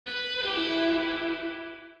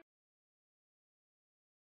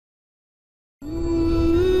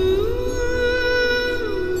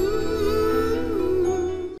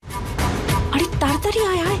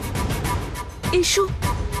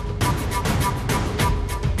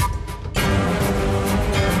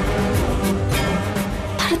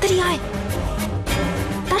তাড়াতাড়ি আয়,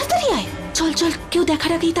 তাড়াতাড়ি আয়, চল চল, কেউ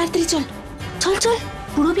দেখার আগেই তাড়াতাড়ি চল, চল চল।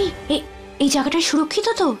 পুরবি, এই জায়গাটা সুরক্ষিত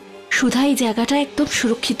তো? সুধা, এই জায়গাটা একদম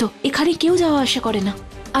সুরক্ষিত, এখানে কেউ যাওয়া আসা করে না,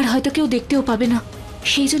 আর হয়তো কেউ দেখতেও পাবে না।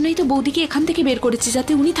 সেই জন্যই তো বৌদিকে এখান থেকে বের করেছে,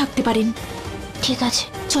 যাতে উনি থাকতে পারেন। ঠিক আছে,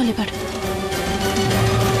 চল এবার।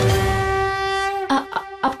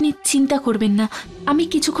 আপনি চিন্তা করবেন না, আমি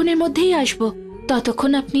কিছুক্ষণের মধ্যেই আসবো,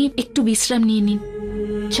 ততক্ষণ আপনি একটু বিশ্রাম নিয়ে নিন।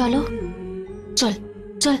 চলো। চল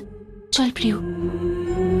চল চল প্রিয়।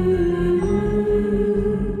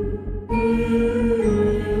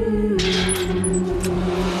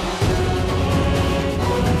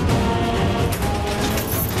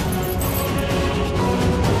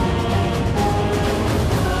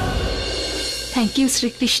 থ্যাংক ইউ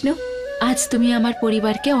শ্রীকৃষ্ণ, আজ তুমি আমার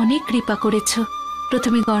পরিবারকে অনেক কৃপা করেছ।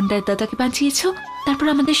 প্রথমে গন্ডার দাদাকে বাঁচিয়েছ, তারপর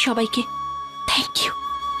আমাদের সবাইকে। Thank you.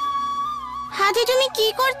 হাতি, তুমি কি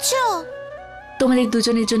করছো? তোমাদের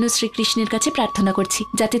দুজনের জন্য শ্রীকৃষ্ণের কাছে প্রার্থনা করছি,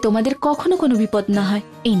 যাতে তোমাদের কখনো কোনো বিপদ না হয়।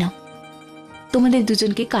 এই নাও, তোমাদের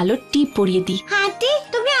দুজনকে কালো টিপ পরিয়ে দিই। হাতি,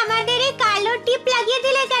 তুমি আমাদের এই কালো টিপ লাগিয়ে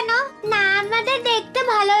দিলে কেন? না আমাদের দেখতে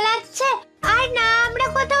ভালো লাগছে, আর না আমরা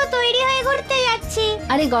কোথাও তৈরি হয়ে ঘুরতে যাচ্ছি।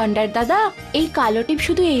 আরে গন্ডার দাদা, এই কালো টিপ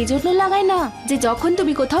শুধু এই জন্য লাগায় না যে যখন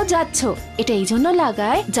তুমি কোথাও যাচ্ছ, এটা এই জন্য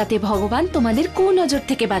লাগায় যাতে ভগবান তোমাদের কুনজর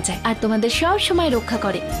থেকে বাঁচায় আর তোমাদের সব সময় রক্ষা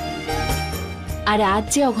করে। আর আজ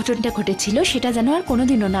যে অঘটনটা ঘটেছিল সেটা যেন আর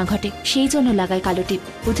কোনোদিনও না ঘটে, সেই জন্য লাগায় কালো টিপ,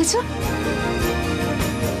 বুঝেছো?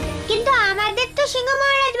 কিন্তু আমাদের তো সিংহ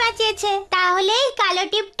মহারাজ বাঁচিয়েছে, তাহলে এই কালো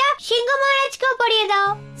টিপটা সিংহ মহারাজকেও পরিয়ে দাও,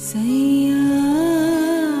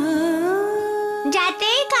 যাতে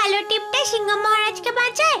এই কালো টিপটা সিংহ মহারাজকে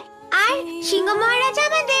বাঁচায় আর সিংহ মহারাজ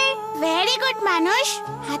আমাদের। ভেরি গুড মানুষ।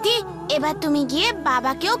 হাতি, এবার তুমি গিয়ে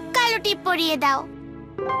বাবাকেও কালো টিপ পরিয়ে দাও।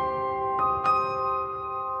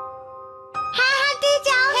 হ্যাঁ হাতি,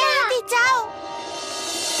 যাও না। হাতি, যাও।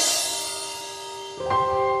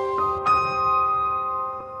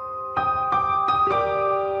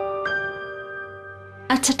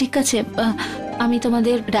 আচ্ছা ঠিক আছে, আমি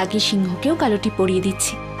তোমাদের রাগী সিংহকেও কালো টিপ পরিয়ে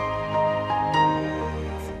দিচ্ছি।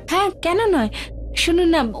 হ্যাঁ, কেন নয়, শুনুন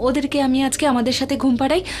না, ওদেরকে আমি আজকে আমাদের সাথে ঘুম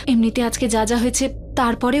পাড়াই। এমনিতে আজকে যা যা হয়েছে,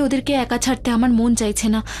 তারপরে ওদেরকে একা ছাড়তে আমার মন চাইছে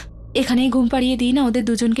না, এখানেই ঘুম পাড়িয়ে দিই না ওদের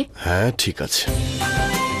দুজনকে। হ্যাঁ ঠিক আছে।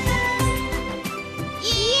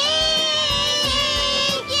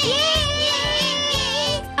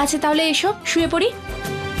 আচ্ছা তাহলে এসো, শুয়ে পড়ি।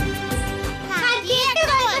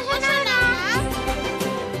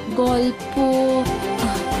 গল্প?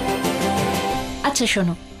 আচ্ছা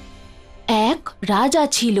শোনো, এক রাজা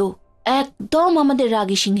ছিল, একদম আমাদের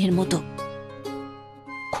রাগী সিংহের মতো,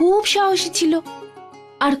 খুব সাহসী ছিল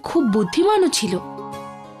আর খুব বুদ্ধিমানও ছিল,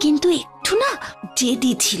 কিন্তু একটু না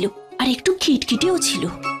জেদি ছিল আর একটু খিটখিটেও ছিল।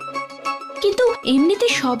 কিন্তু এমনিতে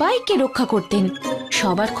সবাইকে রক্ষা করতেন,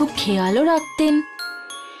 সবার খুব খেয়ালও রাখতেন,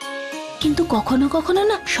 কিন্তু কখনো কখনো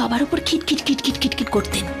না সবার উপর খিটখিট খিটখিট খিটখিট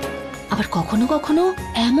করতেন, আবার কখনো কখনো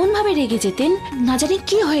এমন ভাবে রেগে যেতেন না জানি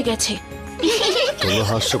কি হয়ে গেছে। তুমি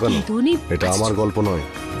হাসছো কেন? এটা আমার গল্প নয়।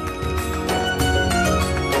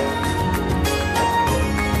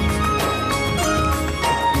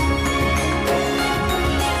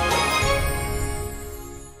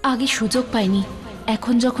 আগে সুযোগ পাইনি,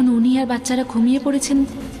 এখন যখন উনি আর বাচ্চারা ঘুমিয়ে পড়েছেন,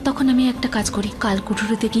 তখন আমি একটা কাজ করি, কাল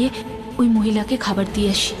কুঠুরিতে গিয়ে ওই মহিলাকে খাবার দিয়ে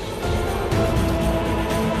আসি।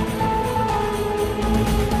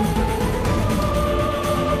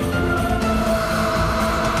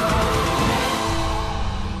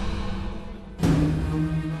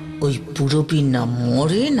 ওই পুরবি না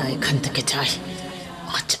মরে না এখান থেকে যায়,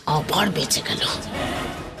 আজ আবার বেঁচে গেল।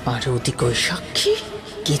 আর ওদিকে ওই সাক্ষী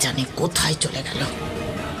কে জানে কোথায় চলে গেল।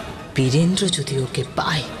 বীরেন্দ্র যদি ওকে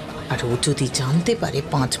পায় আর ও যদি জানতে পারে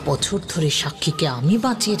 5 বছর ধরে সাক্ষীকে আমি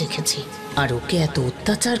বাঁচিয়ে রেখেছি আর ওকে এত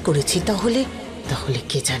অত্যাচার করেছি, তাহলে তাহলে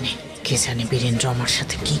কে জানে বীরেন্দ্র আমার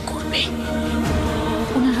সাথে কি করবে।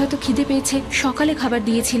 ওনার হয়তো খিদে পেয়েছে, সকালে খাবার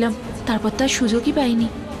দিয়েছিলাম, তারপর তার সুযোগই পাইনি।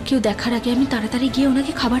 কেউ দেখার আগে আমি তাড়াতাড়ি গিয়ে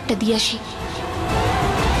ওনাকে খাবারটা দিয়ে আসি।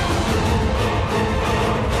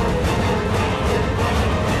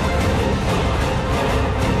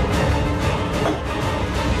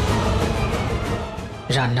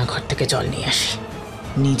 রান্নাঘর থেকে জল নিয়ে আসি,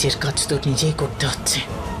 নিজের কাজ তো নিজেই করতে হচ্ছে।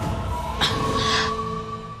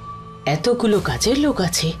 এতগুলো কাজের লোক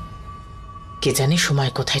আছে, কে জানে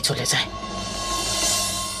সময় কোথায় চলে যায়।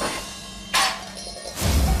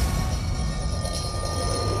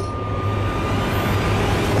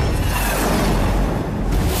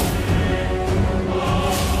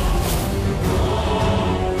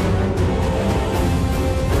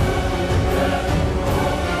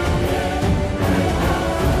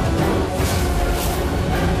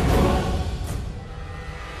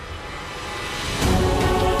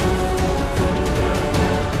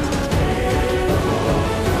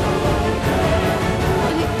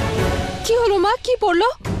 পড়লো?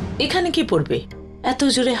 এখানে কি পড়বে? এত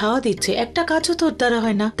জোরে হাওয়া দিচ্ছে, একটা কাজও তোর দ্বারা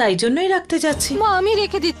হয় না, তাই জন্যই রাখতে যাচ্ছি। মা আমি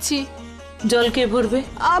রেখে দিচ্ছি। জল কে ভরবে?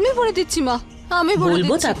 আমি ভরে দিচ্ছি মা, আমি ভরে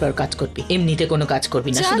বলবো দিচ্ছি। তারপর কাজ করবি, এমনিতে কোনো কাজ করবি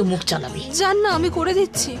না, যান। শুধু মুখ চালাবি। জান না, আমি করে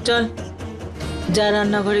দিচ্ছি। চল যা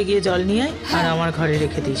রান্নাঘরে গিয়ে জল নিয়ে আয়, আর আমার ঘরে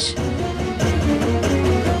রেখে দিস।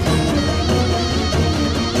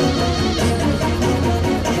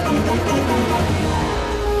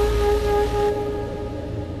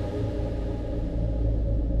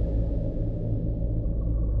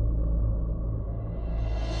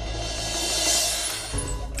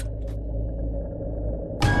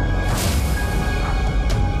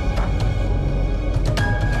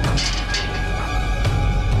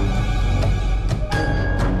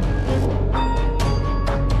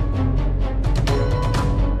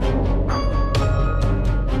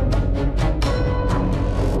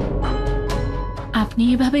 আপনি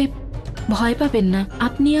এভাবে ভয় পাবেন না।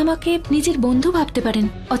 আপনি আমাকে নিজের বন্ধু ভাবতে পারেন,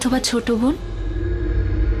 অথবা ছোট বোন।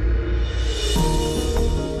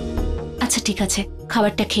 আচ্ছা ঠিক আছে,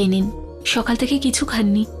 খাবারটা খেয়ে নিন। সকাল থেকে কিছু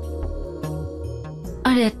খাননি।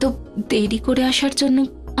 আর এত দেরি করে আসার জন্য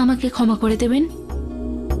আমাকে ক্ষমা করে দেবেন।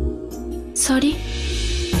 সরি।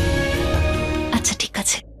 আচ্ছা ঠিক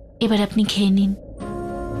আছে, এবার আপনি খেয়ে নিন।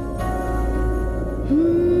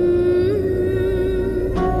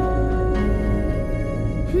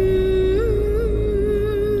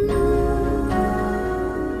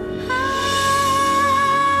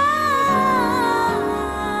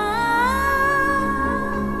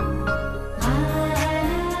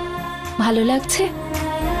 ভালো লাগছে?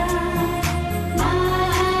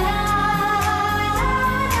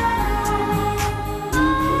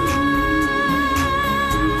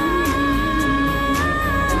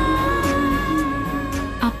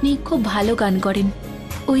 আপনি খুব ভালো গান করেন,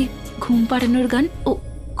 ওই ঘুম পাড়ানোর গান। ও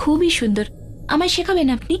খুবই সুন্দর। আমায় শেখাবেন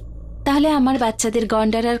আপনি? তাহলে আমার বাচ্চাদের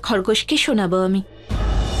গন্ডার আর খরগোশকে শোনাবো আমি।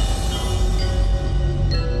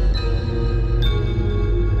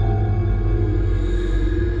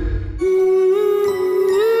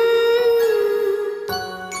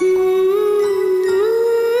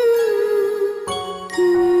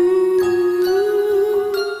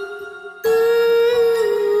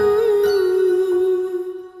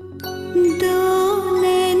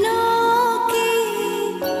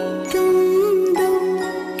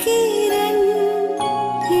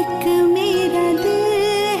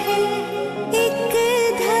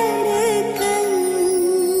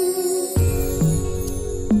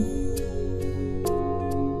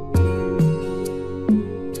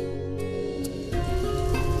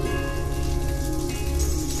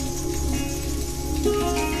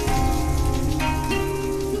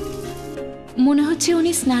 মনে হচ্ছে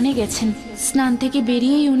উনি স্নানে গেছেন। স্নান থেকে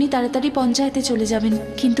বেরিয়েই উনি তাড়াতাড়ি পঞ্চায়েতে চলে যাবেন।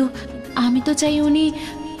 কিন্তু আমি তো চাই উনি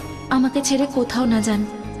আমাকে ছেড়ে কোথাও না যান,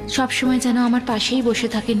 সব সময় যেন আমার পাশেই বসে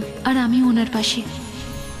থাকেন, আর আমি ওনার পাশে।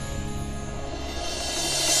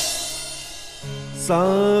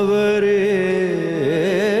 सावरे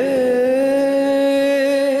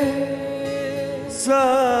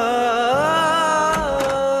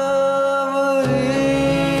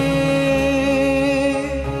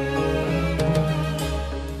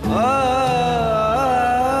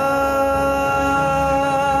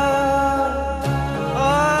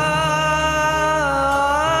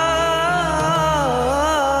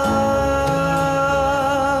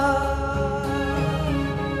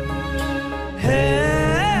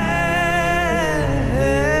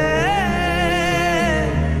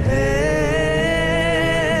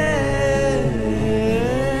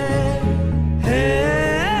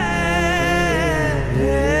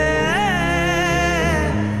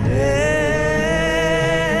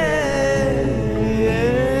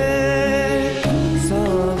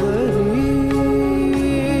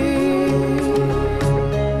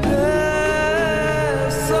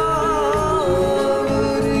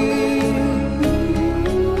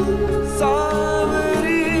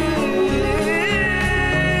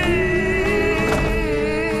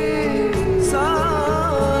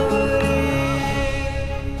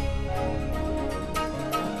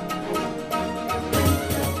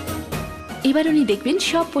এবার উনি দেখবেন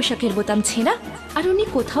সব পোশাকের বোতাম ছেঁড়া, আর উনি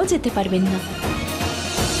কোথাও যেতে পারবেন না।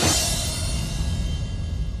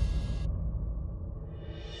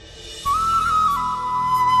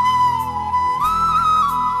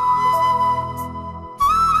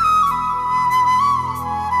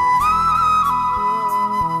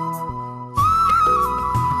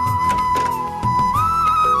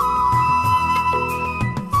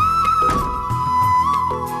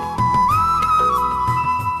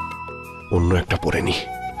 অন্য একটা পরে নি।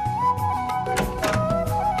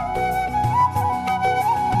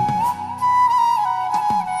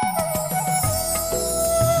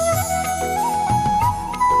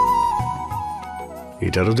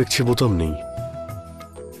 এটারও দেখছি বোতাম নেই।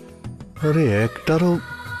 আরে একটারও,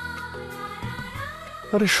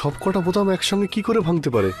 আরে সব কটা বোতাম একসঙ্গে কি করে ভাঙতে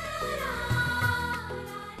পারে?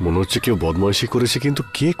 মনে হচ্ছে কেউ বদমাইশি করেছে, কিন্তু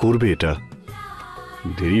কে করবে এটা?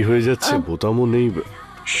 দেরি হয়ে যাচ্ছে, বোতামও নেই।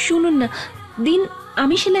 শুনুন না, দিন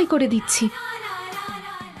আমি সেলাই করে দিচ্ছি।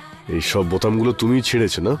 এই সব বোতামগুলো তুমি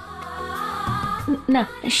ছিঁড়েছো না? না,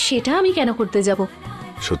 সেটা আমি কেন করতে যাব?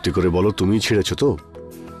 সত্যি করে বলো, তুমি ছিঁড়েছো তো?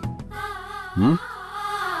 হুম?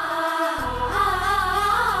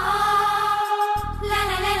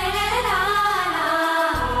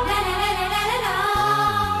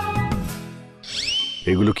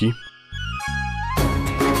 এগুলো কি?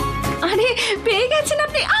 আরে পেয়ে গেছেন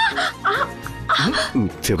আপনি।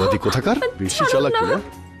 মিথ্যেবাদী কোথাকার, বেশি চালাকি না?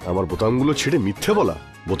 আমার বোতামগুলো ছিঁড়ে মিথ্যে বলা?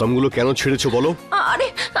 বোতামগুলো কেন ছিঁড়েছো বলো? আরে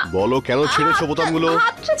বলো কেন ছিঁড়েছো বোতামগুলো?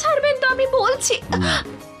 হাতটা ছাড়বেন তো, আমি বলছি।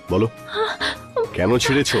 বলো কেন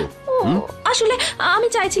ছিঁড়েছো? আসলে আমি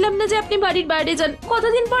চাইছিলাম না যে আপনি বাড়ির বাইরে যান।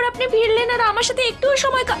 কতদিন পর আপনি ফিরলেন আর আমার সাথে একটুও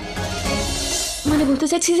সময় মানে বলতে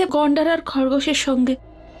চাইছি যে গন্ডার আর খরগোশের সঙ্গে।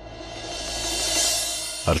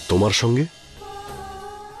 আর তোমার সঙ্গে?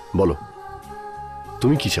 বলো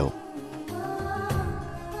তুমি কি চাও?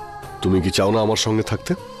 তুমি কি চাও না আমার সঙ্গে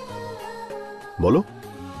থাকতে? বলো।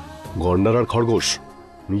 গন্ডার আর খরগোশ,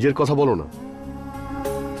 নিজের কথা বলো না।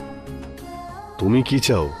 তুমি কি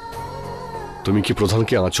চাও? তুমি কি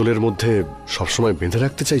প্রধানকে আঁচলের মধ্যে সবসময় বেঁধে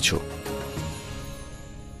রাখতে চাইছো?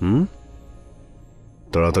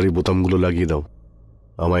 তাড়াতাড়ি বোতামগুলো লাগিয়ে দাও,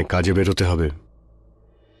 আমায় কাজে বেরোতে হবে।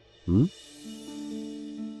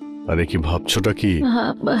 আরে কি ভাবছোটা কি?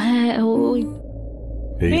 হ্যাঁ, ওই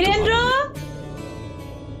এই তো বীরেন্দ্র,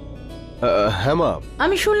 হ্যাঁ মা।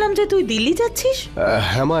 আমি শুনলাম যে তুই দিল্লি যাচ্ছিস।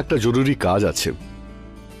 হ্যাঁ মা, একটা জরুরি কাজ আছে।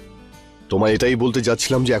 তোমায় এটাই বলতে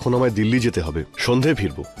যাচ্ছিলাম যে এখন আমায় দিল্লি যেতে হবে, সন্ধে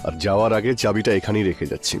ফিরবো। আর যাওয়ার আগে চাবিটা এখানেই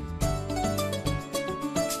রেখে যাচ্ছি।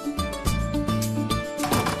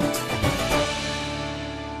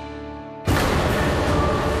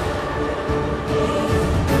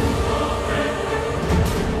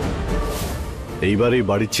 এইবার এই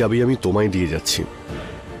বাড়ির চাবি আমি তোমায় দিয়ে যাচ্ছি।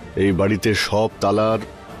 এই বাড়িতে সব তালার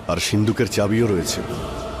আর সিন্দুকের চাবিও রয়েছে,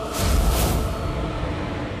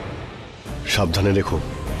 সাবধানে রেখো।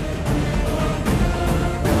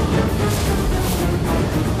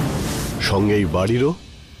 সঙ্গে এই বাড়িরও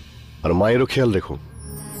আর মায়েরও খেয়াল রেখো।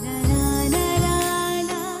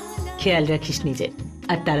 খেয়াল রাখিস নিজের,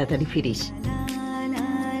 আর তাড়াতাড়ি ফিরিস।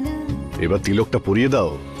 এবার তিলকটা পরিয়ে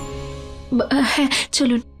দাও। হ্যাঁ,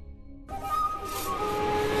 চলুন।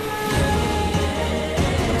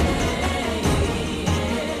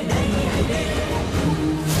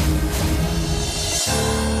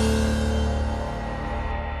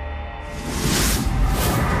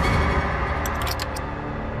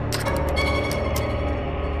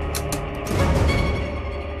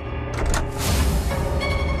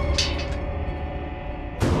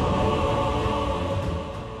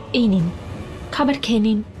 এই নিন, খাবার খেয়ে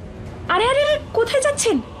নিন। আরে আরে আরে, কোথায়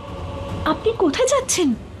যাচ্ছেন আপনি? কোথায় যাচ্ছেন?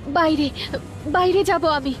 বাইরে বাইরে যাব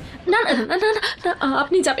আমি। না না না না না,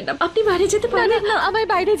 আপনি যাবেন না, আপনি বাইরে যেতে পারবেন না। আমায়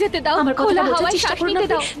বাইরে যেতে দাও। আমার কথাটা খোলা বোঝার হাওয়ায় চেষ্টা শ্বাস করুন নিতে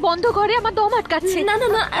আপনি। দাও। বন্ধ ঘরে আমার দম আটকাচ্ছে। না না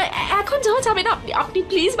না, এখন যাওয়া যাবে না। আপনি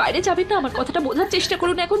প্লিজ বাইরে যাবেন না, আমার কথাটা বোঝার চেষ্টা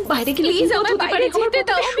করুন। এখন বাইরে গেলে Please, বিপদ আমায় হতে বাইরে পারে। আমার যেতে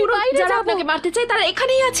দাও, কথাটা আমি শুনুন। বাইরে যারা যাবো। আপনাকে মারতে চায় তারা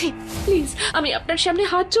এখানেই আছে। প্লিজ, আমি আপনার সামনে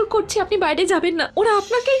হাত জোড় করছি, আপনি বাইরে যাবেন না। ওরা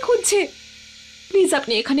আপনাকেই খুঁজছে। প্লিজ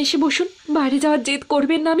আপনি এখানে এসে বসুন, বাইরে যাওয়ার জেদ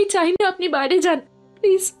করবেন না। আমি চাই না আপনি বাইরে যান।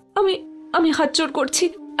 প্লিজ, আমি হাত জোড় করছি।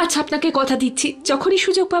 আচ্ছা, আপনাকে কথা দিচ্ছি, যখনই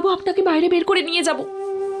সুযোগ পাবো আপনাকে বাইরে বের করে নিয়ে যাব।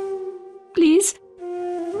 প্লিজ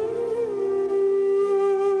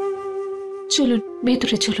চলুন,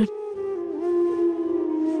 ভেতরে চলুন।